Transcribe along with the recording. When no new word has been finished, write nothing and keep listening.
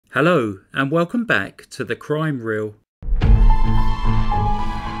Hello and welcome back to the Crime Reel.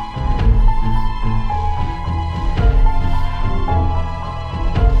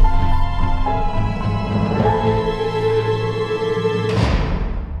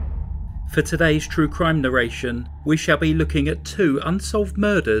 For today's true crime narration, we shall be looking at two unsolved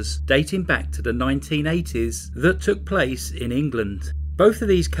murders dating back to the 1980s that took place in England. Both of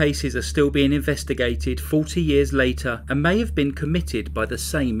these cases are still being investigated 40 years later and may have been committed by the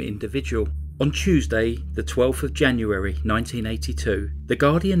same individual. On Tuesday, the 12th of January 1982, the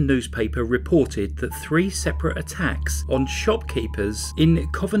Guardian newspaper reported that 3 separate attacks on shopkeepers in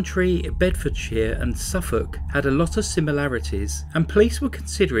Coventry, Bedfordshire and Suffolk had a lot of similarities, and police were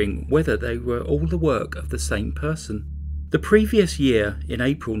considering whether they were all the work of the same person. The previous year, in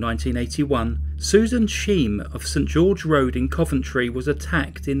April 1981, Susan Sheem of St George Road in Coventry was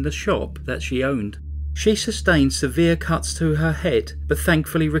attacked in the shop that she owned. She sustained severe cuts to her head, but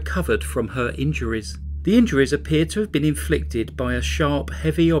thankfully recovered from her injuries. The injuries appeared to have been inflicted by a sharp,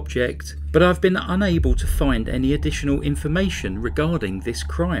 heavy object, but I've been unable to find any additional information regarding this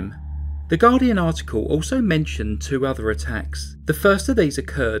crime. The Guardian article also mentioned 2 other attacks. The first of these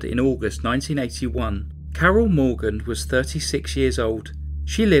occurred in August 1981. Carol Morgan was 36 years old.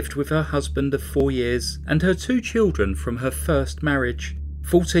 She lived with her husband of 4 years and her 2 children from her first marriage,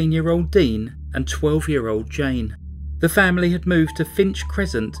 14-year-old Dean and 12-year-old Jane. The family had moved to Finch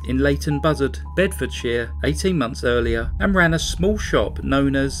Crescent in Leighton Buzzard, Bedfordshire 18 months earlier and ran a small shop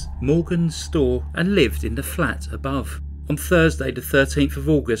known as Morgan's Store and lived in the flat above. On Thursday the 13th of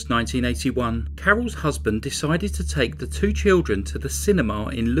August 1981, Carol's husband decided to take the 2 children to the cinema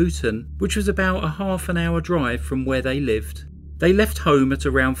in Luton, which was about a half-an-hour drive from where they lived. They left home at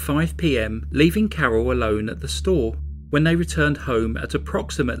around 5 p.m, leaving Carol alone at the store. When they returned home at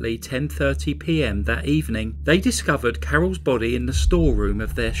approximately 10:30 p.m. that evening, they discovered Carol's body in the storeroom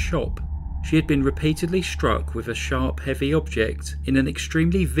of their shop. She had been repeatedly struck with a sharp, heavy object in an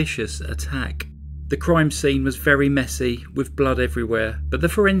extremely vicious attack. The crime scene was very messy, with blood everywhere, but the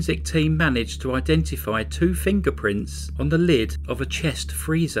forensic team managed to identify 2 fingerprints on the lid of a chest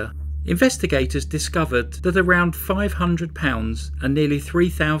freezer. Investigators discovered that around £500 and nearly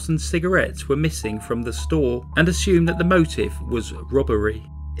 3,000 cigarettes were missing from the store and assumed that the motive was robbery.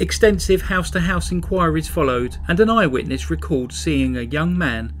 Extensive house-to-house inquiries followed, and an eyewitness recalled seeing a young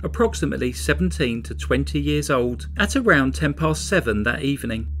man, approximately 17 to 20 years old, at around 7:10 that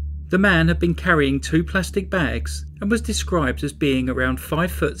evening. The man had been carrying 2 plastic bags and was described as being around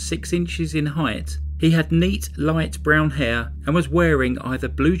 5 foot 6 inches in height. He had neat light brown hair and was wearing either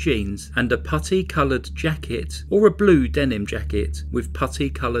blue jeans and a putty coloured jacket or a blue denim jacket with putty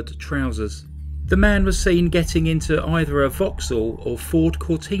coloured trousers. The man was seen getting into either a Vauxhall or Ford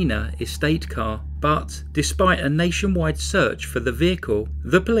Cortina estate car, but despite a nationwide search for the vehicle,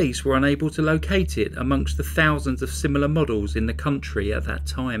 the police were unable to locate it amongst the thousands of similar models in the country at that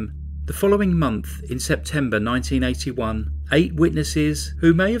time. The following month, in September 1981, 8 witnesses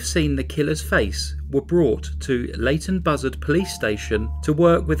who may have seen the killer's face were brought to Leighton Buzzard Police Station to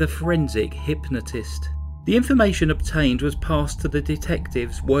work with a forensic hypnotist. The information obtained was passed to the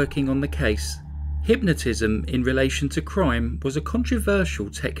detectives working on the case. Hypnotism in relation to crime was a controversial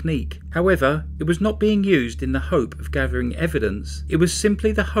technique. However, it was not being used in the hope of gathering evidence. It was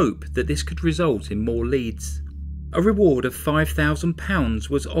simply the hope that this could result in more leads. A reward of £5,000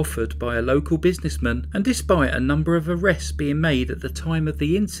 was offered by a local businessman, and despite a number of arrests being made at the time of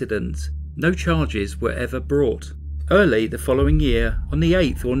the incident, no charges were ever brought. Early the following year, on the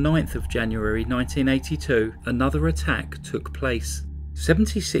 8th or 9th of January 1982, another attack took place.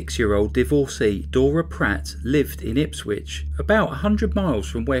 76-year-old divorcee Dora Pratt lived in Ipswich, about 100 miles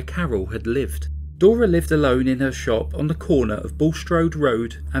from where Carol had lived. Dora lived alone in her shop on the corner of Bulstrode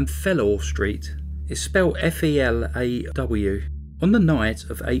Road and Fellaw Street. It's spelled F-E-L-A-W. On the night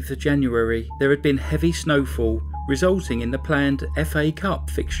of 8th of January, there had been heavy snowfall, resulting in the planned FA Cup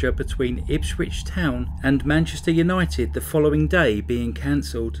fixture between Ipswich Town and Manchester United the following day being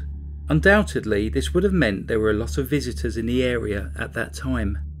cancelled. Undoubtedly, this would have meant there were a lot of visitors in the area at that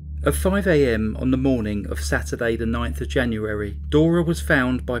time. At 5 a.m. on the morning of Saturday the 9th of January, Dora was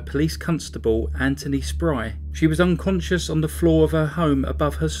found by Police Constable Anthony Spry. She was unconscious on the floor of her home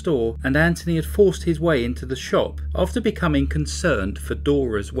above her store, and Anthony had forced his way into the shop after becoming concerned for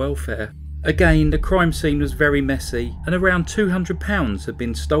Dora's welfare. Again, the crime scene was very messy, and around £200 had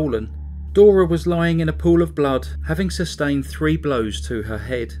been stolen. Dora was lying in a pool of blood, having sustained 3 blows to her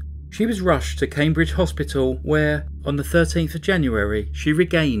head. She was rushed to Cambridge Hospital where, on the 13th of January, she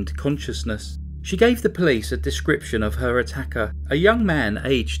regained consciousness. She gave the police a description of her attacker, a young man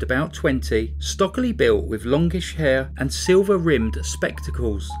aged about 20, stockily built with longish hair and silver-rimmed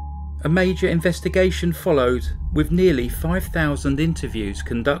spectacles. A major investigation followed, with nearly 5,000 interviews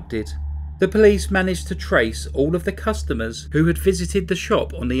conducted. The police managed to trace all of the customers who had visited the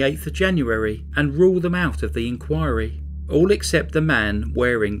shop on the 8th of January and rule them out of the inquiry, all except the man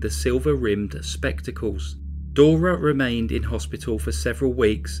wearing the silver-rimmed spectacles. Dora remained in hospital for several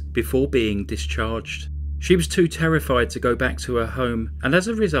weeks before being discharged. She was too terrified to go back to her home and as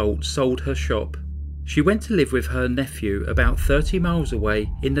a result sold her shop. She went to live with her nephew about 30 miles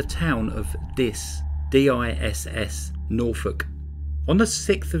away in the town of Diss, D-I-S-S, Norfolk. On the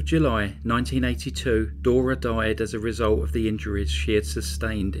 6th of July 1982, Dora died as a result of the injuries she had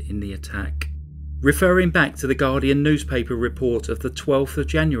sustained in the attack. Referring back to the Guardian newspaper report of the 12th of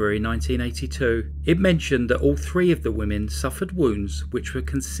January 1982, it mentioned that all three of the women suffered wounds which were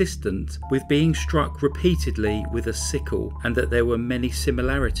consistent with being struck repeatedly with a sickle and that there were many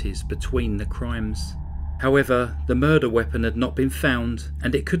similarities between the crimes. However, the murder weapon had not been found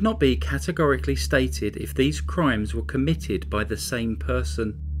and it could not be categorically stated if these crimes were committed by the same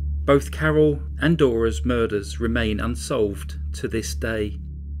person. Both Carol and Dora's murders remain unsolved to this day.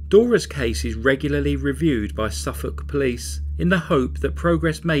 Dora's case is regularly reviewed by Suffolk Police in the hope that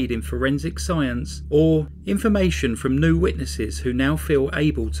progress made in forensic science or information from new witnesses who now feel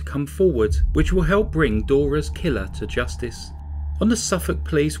able to come forward which will help bring Dora's killer to justice. On the Suffolk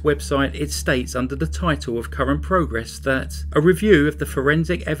Police website it states under the title of current progress that a review of the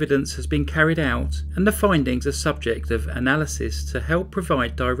forensic evidence has been carried out and the findings are subject of analysis to help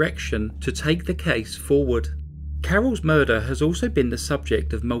provide direction to take the case forward. Carol's murder has also been the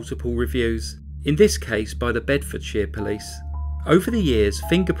subject of multiple reviews, in this case by the Bedfordshire Police. Over the years,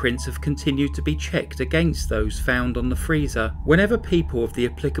 fingerprints have continued to be checked against those found on the freezer whenever people of the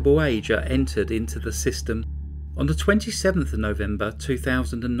applicable age are entered into the system. On the 27th of November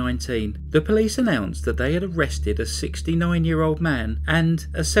 2019, the police announced that they had arrested a 69-year-old man and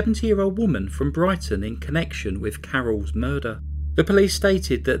a 70-year-old woman from Brighton in connection with Carol's murder. The police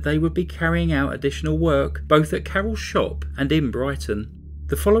stated that they would be carrying out additional work both at Carol's shop and in Brighton.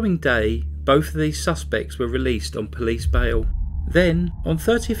 The following day, both of these suspects were released on police bail. Then, on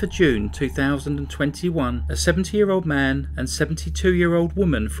 30th of June 2021, a 70-year-old man and 72-year-old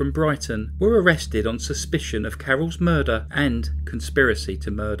woman from Brighton were arrested on suspicion of Carol's murder and conspiracy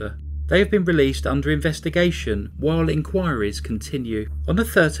to murder. They have been released under investigation while inquiries continue. On the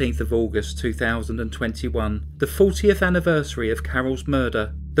 13th of August 2021, the 40th anniversary of Carol's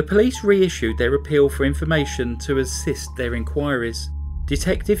murder, the police reissued their appeal for information to assist their inquiries.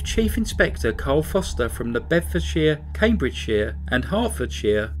 Detective Chief Inspector Carl Foster from the Bedfordshire, Cambridgeshire and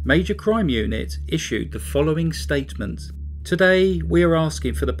Hertfordshire Major Crime Unit issued the following statement. Today, we are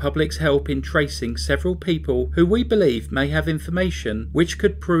asking for the public's help in tracing several people who we believe may have information which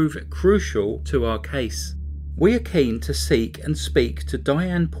could prove crucial to our case. We are keen to seek and speak to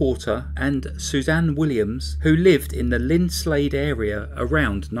Diane Porter and Suzanne Williams, who lived in the Lynslade area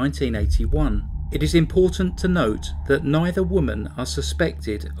around 1981. It is important to note that neither woman are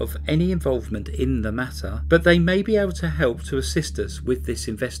suspected of any involvement in the matter, but they may be able to help to assist us with this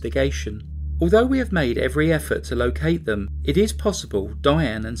investigation. Although we have made every effort to locate them, it is possible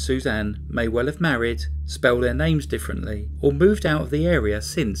Diane and Suzanne may well have married, spelled their names differently, or moved out of the area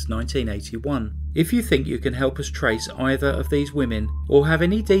since 1981. If you think you can help us trace either of these women or have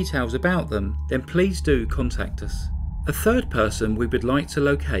any details about them, then please do contact us. A third person we would like to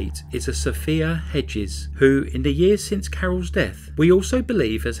locate is a Sophia Hedges, who in the years since Carol's death we also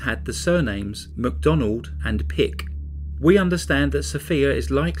believe has had the surnames MacDonald and Pick. We understand that Sophia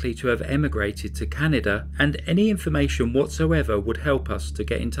is likely to have emigrated to Canada and any information whatsoever would help us to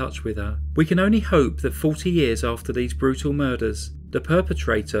get in touch with her. We can only hope that 40 years after these brutal murders, the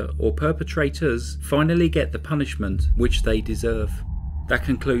perpetrator or perpetrators finally get the punishment which they deserve. That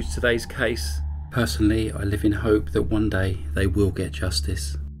concludes today's case. Personally, I live in hope that one day they will get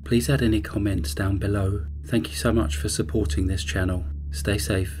justice. Please add any comments down below. Thank you so much for supporting this channel. Stay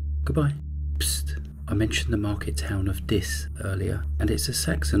safe. Goodbye. Psst. I mentioned the market town of Diss earlier, and it's a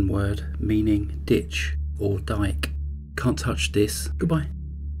Saxon word meaning ditch or dike. Can't touch this. Goodbye.